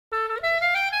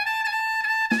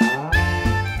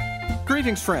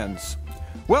Greetings, friends.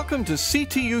 Welcome to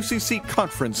CTUCC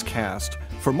ConferenceCast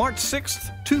for March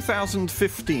 6th,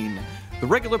 2015, the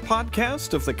regular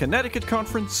podcast of the Connecticut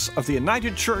Conference of the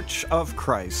United Church of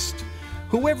Christ.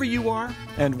 Whoever you are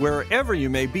and wherever you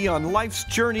may be on life's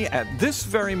journey at this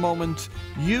very moment,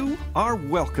 you are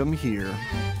welcome here.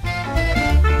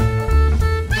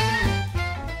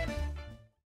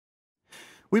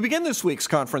 We begin this week's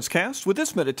conference cast with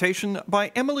this meditation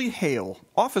by Emily Hale,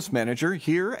 office manager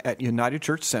here at United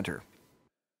Church Center.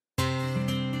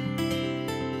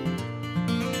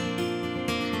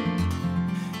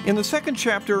 In the second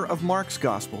chapter of Mark's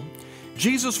Gospel,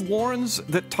 Jesus warns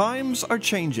that times are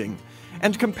changing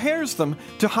and compares them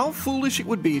to how foolish it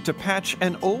would be to patch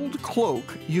an old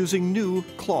cloak using new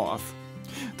cloth.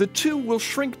 The two will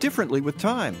shrink differently with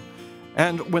time,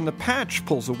 and when the patch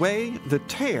pulls away, the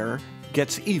tear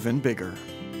gets even bigger.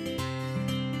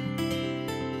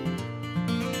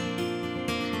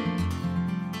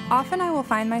 Often I will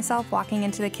find myself walking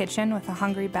into the kitchen with a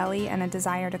hungry belly and a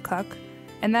desire to cook,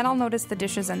 and then I'll notice the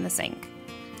dishes in the sink.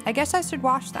 I guess I should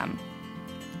wash them.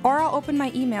 Or I'll open my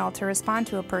email to respond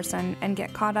to a person and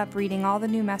get caught up reading all the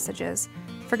new messages,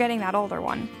 forgetting that older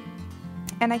one.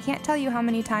 And I can't tell you how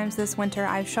many times this winter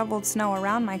I've shoveled snow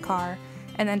around my car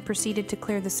and then proceeded to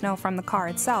clear the snow from the car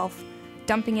itself,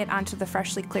 dumping it onto the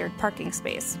freshly cleared parking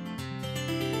space.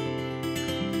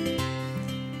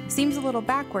 Seems a little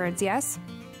backwards, yes?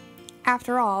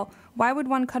 After all, why would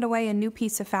one cut away a new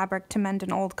piece of fabric to mend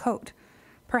an old coat?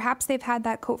 Perhaps they've had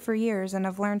that coat for years and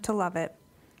have learned to love it.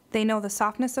 They know the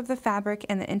softness of the fabric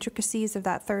and the intricacies of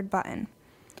that third button.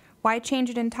 Why change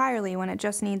it entirely when it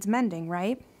just needs mending,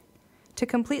 right? To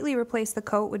completely replace the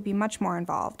coat would be much more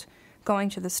involved. Going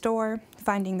to the store,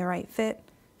 finding the right fit,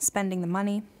 spending the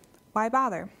money. Why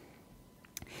bother?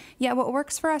 Yet what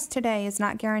works for us today is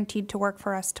not guaranteed to work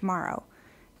for us tomorrow.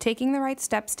 Taking the right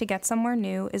steps to get somewhere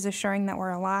new is assuring that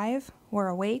we're alive, we're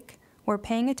awake, we're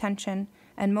paying attention,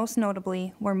 and most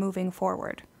notably, we're moving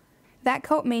forward. That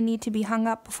coat may need to be hung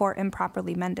up before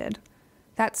improperly mended.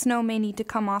 That snow may need to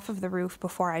come off of the roof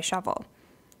before I shovel.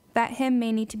 That hymn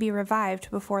may need to be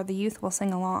revived before the youth will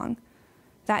sing along.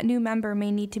 That new member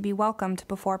may need to be welcomed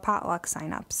before potluck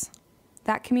sign-ups.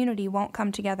 That community won't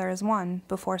come together as one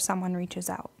before someone reaches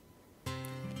out.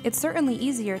 It's certainly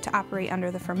easier to operate under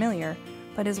the familiar,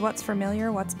 but is what's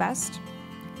familiar what's best?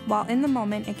 While in the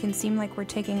moment it can seem like we're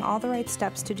taking all the right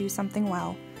steps to do something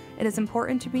well, it is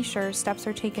important to be sure steps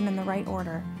are taken in the right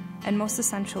order, and most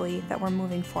essentially, that we're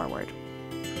moving forward.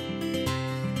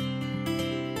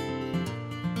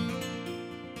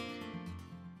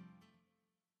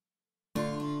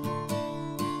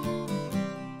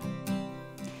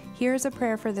 Here's a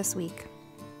prayer for this week.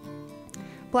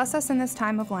 Bless us in this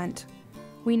time of Lent.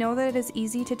 We know that it is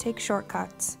easy to take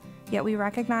shortcuts, yet we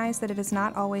recognize that it is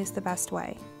not always the best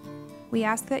way. We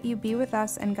ask that you be with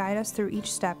us and guide us through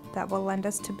each step that will lend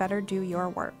us to better do your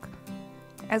work.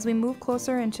 As we move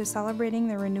closer into celebrating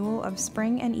the renewal of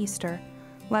spring and Easter,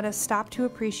 let us stop to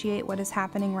appreciate what is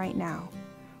happening right now.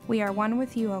 We are one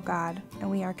with you, O God, and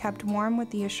we are kept warm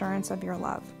with the assurance of your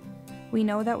love. We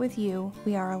know that with you,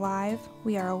 we are alive,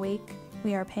 we are awake,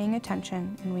 we are paying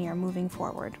attention, and we are moving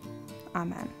forward.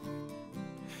 Amen.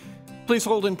 Please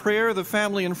hold in prayer the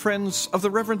family and friends of the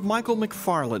Reverend Michael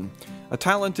McFarlane, a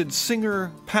talented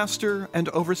singer, pastor, and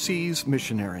overseas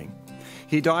missionary.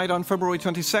 He died on February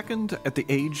 22nd at the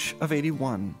age of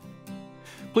 81.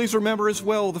 Please remember as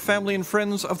well the family and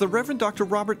friends of the Reverend Dr.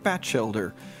 Robert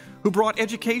Batchelder, who brought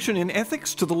education in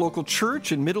ethics to the local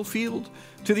church in Middlefield,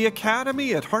 to the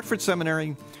academy at Hartford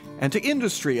Seminary, and to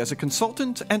industry as a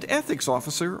consultant and ethics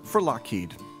officer for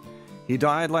Lockheed. He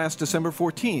died last December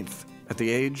 14th at the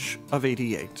age of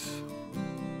 88.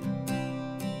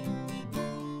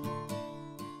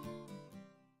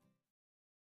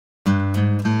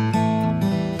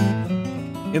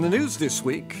 In the news this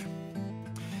week,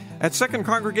 at Second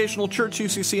Congregational Church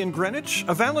UCC in Greenwich,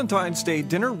 a Valentine's Day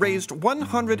dinner raised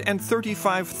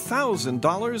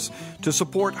 $135,000 to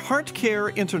support Heart Care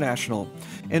International,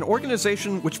 an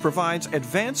organization which provides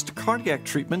advanced cardiac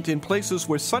treatment in places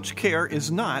where such care is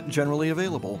not generally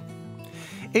available.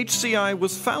 HCI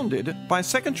was founded by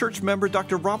Second Church member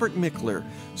Dr. Robert Mickler,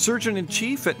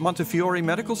 Surgeon-in-Chief at Montefiore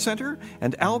Medical Center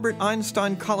and Albert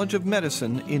Einstein College of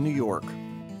Medicine in New York.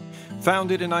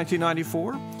 Founded in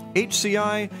 1994,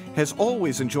 HCI has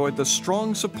always enjoyed the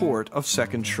strong support of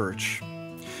Second Church.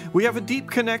 We have a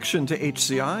deep connection to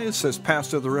HCI, says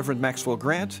Pastor the Reverend Maxwell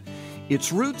Grant.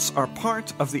 Its roots are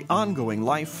part of the ongoing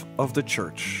life of the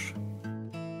church.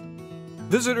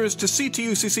 Visitors to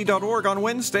CTUCC.org on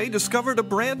Wednesday discovered a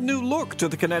brand new look to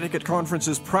the Connecticut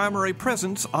Conference's primary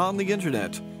presence on the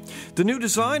Internet. The new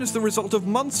design is the result of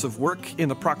months of work in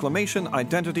the Proclamation,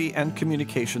 Identity, and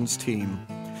Communications team.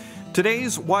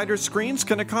 Today's wider screens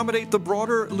can accommodate the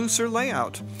broader, looser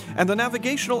layout, and the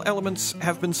navigational elements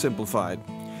have been simplified.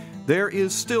 There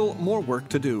is still more work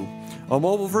to do. A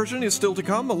mobile version is still to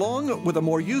come, along with a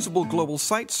more usable global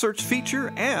site search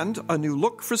feature and a new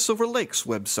look for Silver Lake's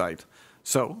website.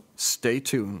 So, stay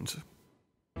tuned.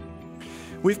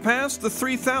 We've passed the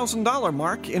 $3,000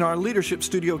 mark in our Leadership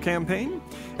Studio campaign,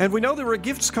 and we know there are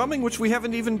gifts coming which we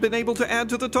haven't even been able to add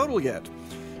to the total yet.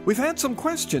 We've had some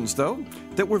questions, though,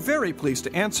 that we're very pleased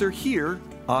to answer here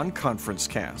on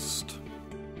ConferenceCast.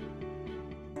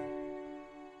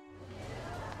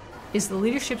 Is the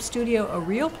Leadership Studio a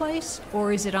real place,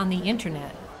 or is it on the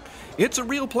internet? It's a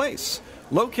real place,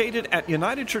 located at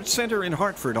United Church Center in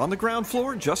Hartford on the ground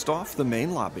floor just off the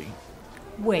main lobby.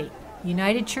 Wait,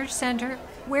 United Church Center?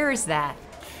 Where is that?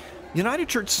 United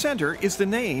Church Center is the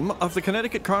name of the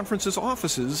Connecticut Conference's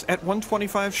offices at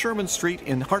 125 Sherman Street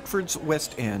in Hartford's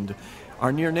West End.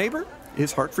 Our near neighbor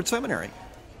is Hartford Seminary.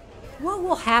 What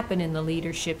will happen in the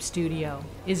Leadership Studio?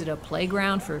 Is it a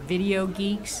playground for video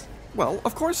geeks? Well,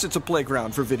 of course it's a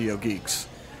playground for video geeks.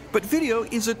 But video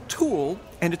is a tool,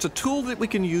 and it's a tool that we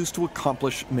can use to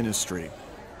accomplish ministry.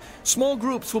 Small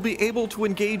groups will be able to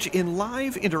engage in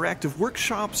live interactive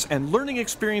workshops and learning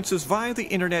experiences via the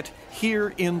internet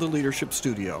here in the Leadership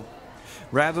Studio.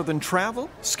 Rather than travel,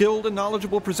 skilled and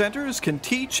knowledgeable presenters can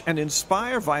teach and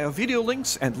inspire via video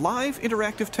links and live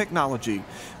interactive technology,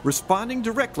 responding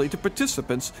directly to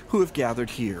participants who have gathered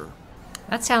here.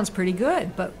 That sounds pretty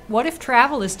good, but what if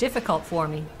travel is difficult for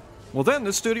me? Well, then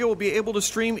the studio will be able to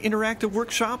stream interactive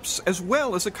workshops as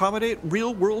well as accommodate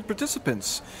real-world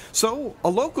participants. So, a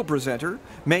local presenter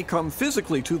may come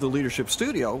physically to the Leadership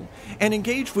Studio and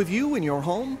engage with you in your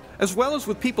home, as well as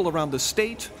with people around the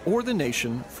state or the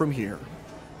nation from here.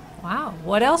 Wow,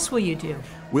 what else will you do?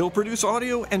 We'll produce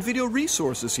audio and video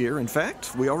resources here. In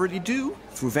fact, we already do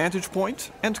through Vantage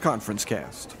Point and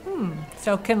ConferenceCast.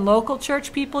 So can local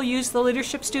church people use the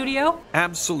Leadership Studio?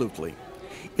 Absolutely.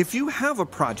 If you have a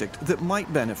project that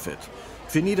might benefit,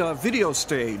 if you need a video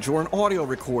stage or an audio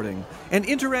recording, an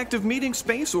interactive meeting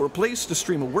space, or a place to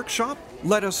stream a workshop,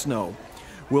 let us know.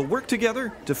 We'll work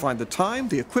together to find the time,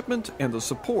 the equipment, and the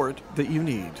support that you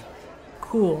need.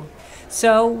 Cool.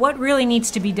 So what really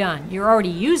needs to be done? You're already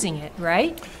using it,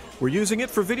 right? We're using it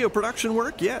for video production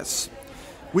work, yes.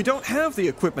 We don't have the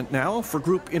equipment now for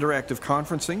group interactive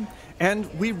conferencing, and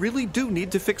we really do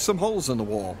need to fix some holes in the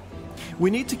wall.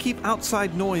 We need to keep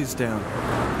outside noise down,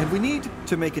 and we need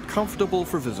to make it comfortable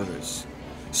for visitors.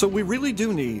 So we really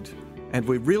do need, and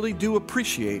we really do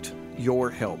appreciate, your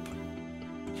help.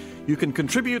 You can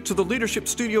contribute to the Leadership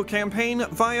Studio campaign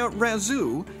via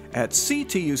Razoo at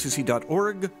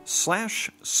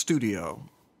ctucc.org/studio.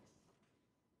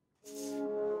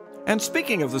 And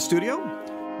speaking of the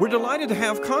studio, we're delighted to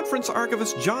have conference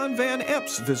archivist John Van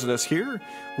Epps visit us here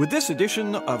with this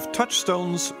edition of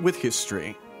Touchstones with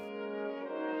History.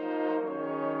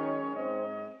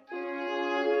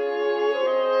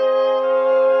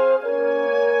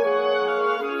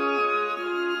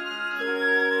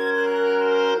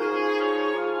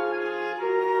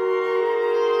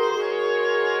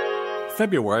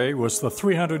 February was the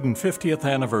 350th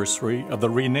anniversary of the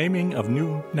renaming of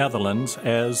New Netherlands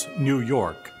as New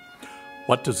York.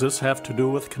 What does this have to do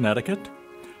with Connecticut?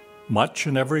 Much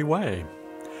in every way.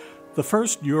 The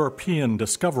first European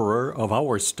discoverer of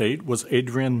our state was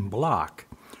Adrian Block,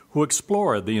 who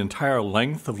explored the entire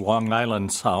length of Long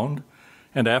Island Sound,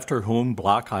 and after whom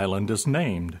Block Island is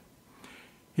named.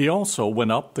 He also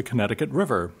went up the Connecticut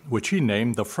River, which he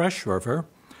named the Fresh River,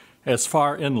 as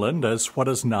far inland as what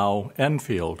is now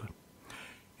Enfield.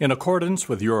 In accordance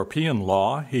with European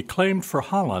law, he claimed for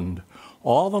Holland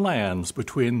all the lands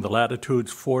between the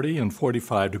latitudes 40 and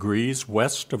 45 degrees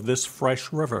west of this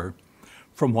fresh river,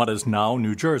 from what is now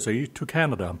New Jersey to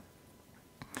Canada.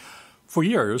 For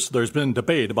years, there's been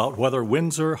debate about whether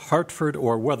Windsor, Hartford,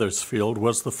 or Wethersfield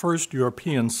was the first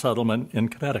European settlement in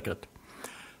Connecticut.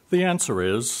 The answer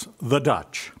is the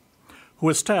Dutch, who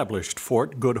established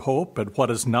Fort Good Hope at what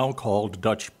is now called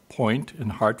Dutch Point in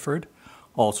Hartford,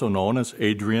 also known as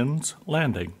Adrian's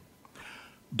Landing.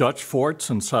 Dutch forts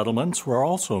and settlements were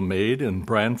also made in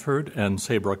Brantford and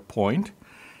Saybrook Point,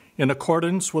 in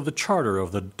accordance with the charter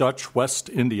of the Dutch West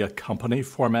India Company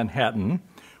for Manhattan,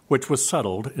 which was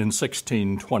settled in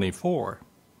 1624.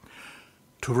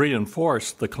 To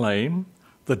reinforce the claim,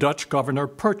 the Dutch governor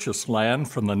purchased land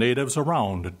from the natives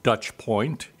around Dutch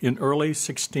Point in early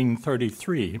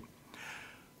 1633.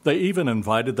 They even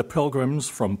invited the Pilgrims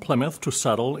from Plymouth to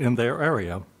settle in their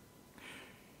area.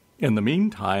 In the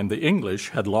meantime, the English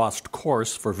had lost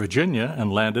course for Virginia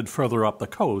and landed further up the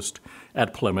coast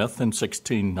at Plymouth in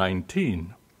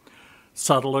 1619.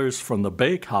 Settlers from the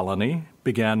Bay Colony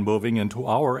began moving into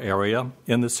our area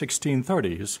in the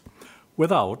 1630s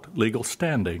without legal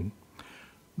standing.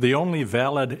 The only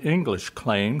valid English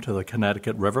claim to the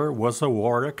Connecticut River was a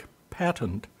Warwick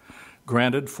patent,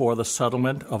 granted for the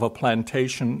settlement of a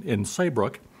plantation in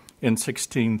Saybrook in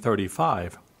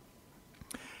 1635.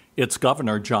 Its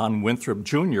governor, John Winthrop,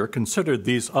 Jr., considered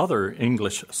these other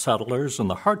English settlers in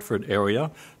the Hartford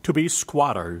area to be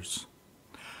squatters.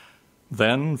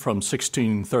 Then, from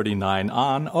 1639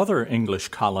 on, other English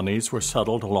colonies were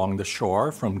settled along the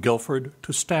shore from Guilford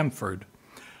to Stamford,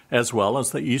 as well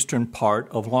as the eastern part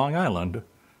of Long Island,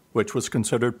 which was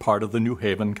considered part of the New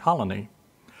Haven colony.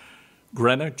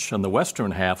 Greenwich and the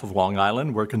western half of Long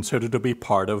Island were considered to be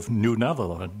part of New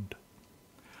Netherland.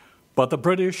 But the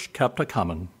British kept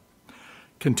a-comin'.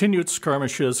 Continued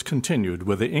skirmishes continued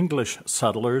with the English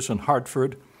settlers in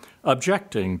Hartford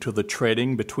objecting to the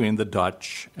trading between the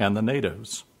Dutch and the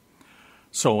natives.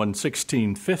 So in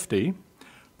 1650,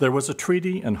 there was a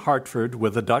treaty in Hartford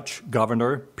with the Dutch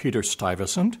governor Peter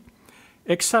Stuyvesant,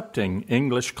 accepting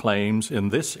English claims in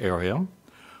this area,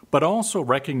 but also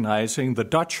recognizing the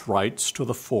Dutch rights to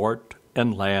the fort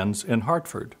and lands in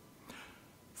Hartford.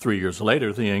 3 years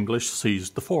later, the English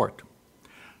seized the fort.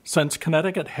 Since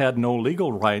Connecticut had no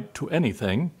legal right to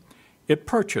anything, it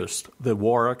purchased the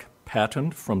Warwick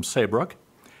patent from Saybrook,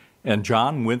 and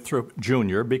John Winthrop,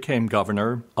 Jr. became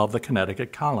governor of the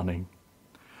Connecticut colony.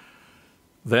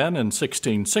 Then, in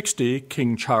 1660,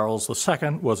 King Charles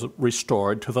II was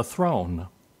restored to the throne.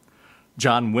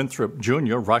 John Winthrop,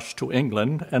 Jr. rushed to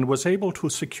England and was able to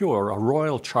secure a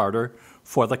royal charter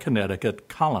for the Connecticut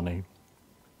colony.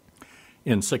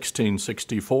 In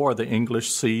 1664, the English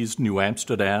seized New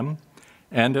Amsterdam,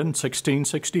 and in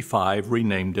 1665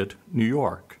 renamed it New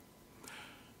York.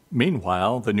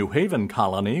 Meanwhile, the New Haven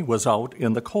colony was out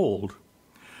in the cold.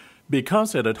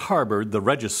 Because it had harbored the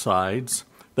regicides,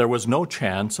 there was no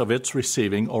chance of its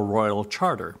receiving a royal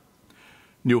charter.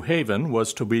 New Haven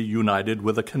was to be united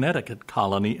with the Connecticut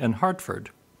colony in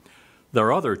Hartford.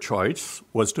 Their other choice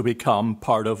was to become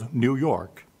part of New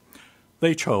York.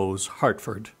 They chose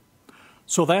Hartford.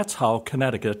 So that's how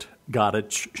Connecticut got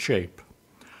its shape.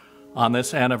 On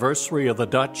this anniversary of the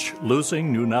Dutch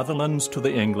losing New Netherlands to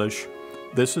the English,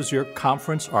 this is your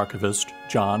conference archivist,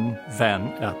 John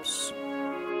Van Epps.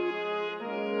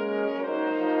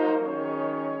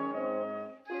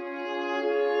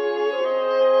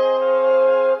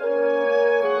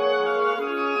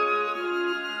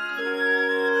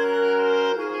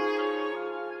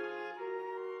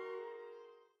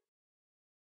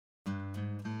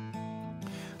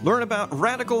 Learn about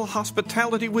Radical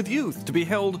Hospitality with Youth to be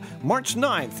held March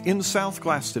 9th in South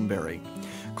Glastonbury.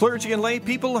 Clergy and lay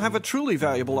people have a truly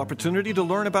valuable opportunity to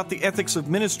learn about the ethics of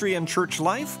ministry and church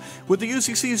life with the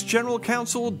UCC's General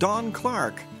Counsel, Don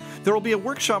Clark. There will be a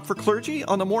workshop for clergy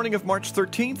on the morning of March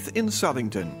 13th in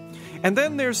Southington. And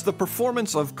then there's the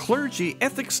performance of Clergy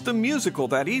Ethics the Musical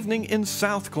that evening in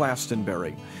South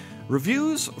Glastonbury.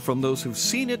 Reviews from those who've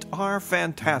seen it are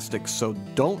fantastic, so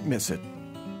don't miss it.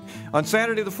 On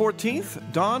Saturday the 14th,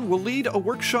 Don will lead a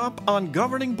workshop on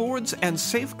governing boards and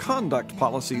safe conduct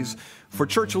policies for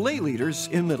church lay leaders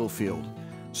in Middlefield.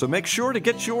 So make sure to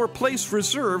get your place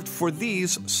reserved for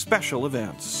these special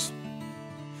events.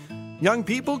 Young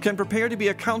people can prepare to be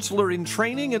a counselor in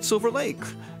training at Silver Lake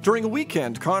during a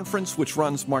weekend conference which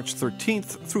runs March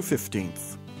 13th through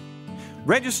 15th.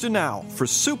 Register now for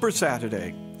Super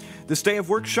Saturday. This day of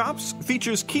workshops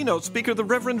features keynote speaker the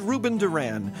Reverend Reuben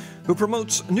Duran, who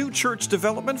promotes new church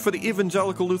development for the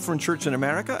Evangelical Lutheran Church in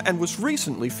America and was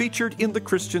recently featured in the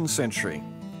Christian Century.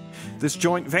 This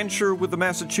joint venture with the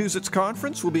Massachusetts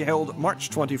Conference will be held March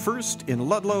 21st in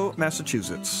Ludlow,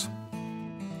 Massachusetts.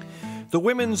 The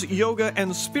Women's Yoga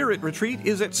and Spirit Retreat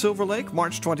is at Silver Lake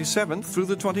March 27th through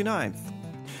the 29th.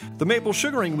 The Maple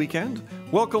Sugaring Weekend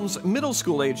welcomes middle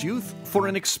school age youth for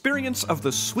an experience of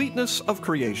the sweetness of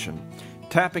creation,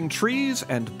 tapping trees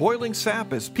and boiling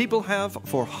sap as people have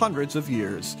for hundreds of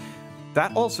years.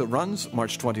 That also runs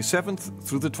March 27th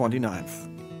through the 29th.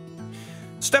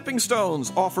 Stepping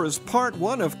Stones offers part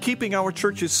 1 of Keeping Our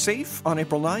Churches Safe on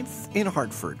April 9th in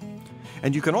Hartford.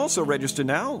 And you can also register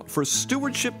now for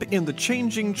Stewardship in the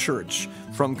Changing Church,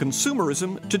 From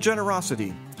Consumerism to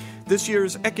Generosity. This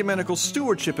year's Ecumenical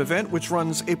Stewardship event, which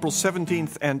runs April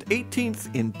 17th and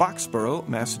 18th in Boxborough,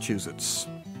 Massachusetts.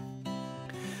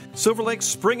 Silver Lake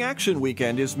Spring Action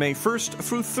Weekend is May 1st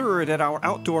through 3rd at our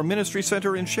Outdoor Ministry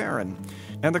Center in Sharon.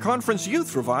 And the Conference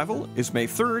Youth Revival is May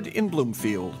 3rd in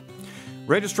Bloomfield.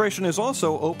 Registration is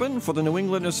also open for the New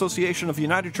England Association of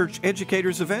United Church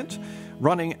Educators event,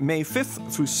 running May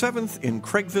 5th through 7th in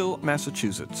Craigville,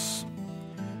 Massachusetts.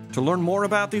 To learn more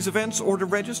about these events or to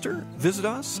register, visit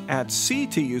us at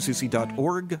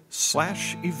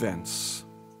ctucc.org/events.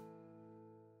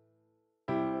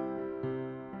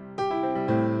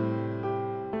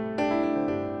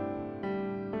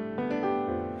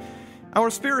 Our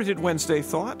Spirited Wednesday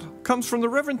thought comes from the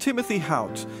Reverend Timothy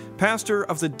Hout, pastor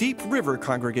of the Deep River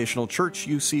Congregational Church,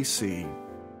 UCC.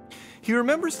 He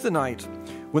remembers the night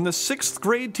when the 6th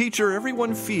grade teacher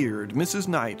everyone feared, Mrs.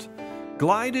 Knight,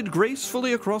 glided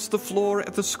gracefully across the floor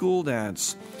at the school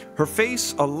dance, her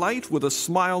face alight with a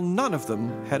smile none of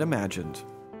them had imagined.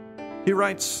 He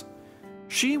writes,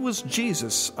 "She was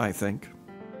Jesus, I think.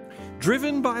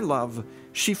 Driven by love,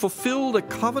 she fulfilled a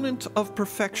covenant of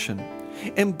perfection,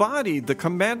 embodied the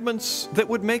commandments that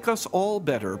would make us all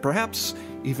better, perhaps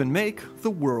even make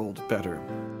the world better.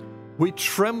 We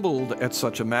trembled at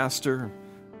such a master,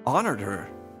 honored her,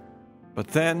 but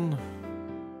then,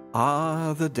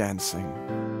 the dancing."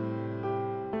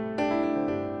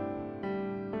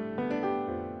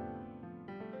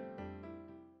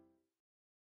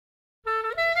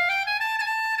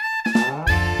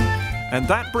 And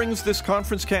that brings this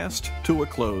conference cast to a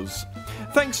close.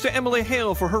 Thanks to Emily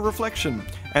Hale for her reflection,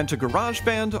 and to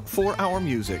GarageBand for our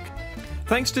music.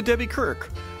 Thanks to Debbie Kirk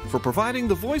for providing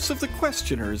the voice of the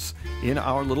questioners in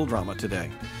our little drama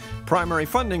today. Primary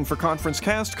funding for Conference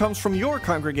Cast comes from your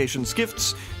congregation's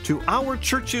gifts to our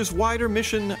church's wider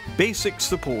mission, basic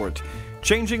support,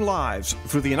 changing lives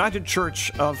through the United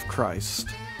Church of Christ.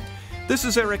 This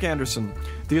is Eric Anderson,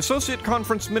 the Associate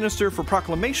Conference Minister for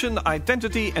Proclamation,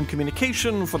 Identity, and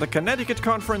Communication for the Connecticut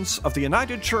Conference of the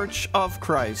United Church of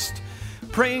Christ,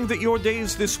 praying that your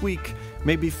days this week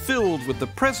may be filled with the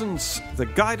presence, the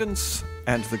guidance,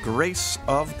 and the grace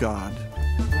of God.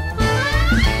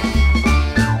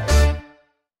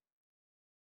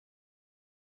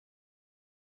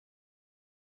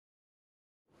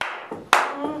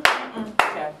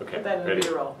 Okay. Put that in the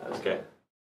B-roll. Okay.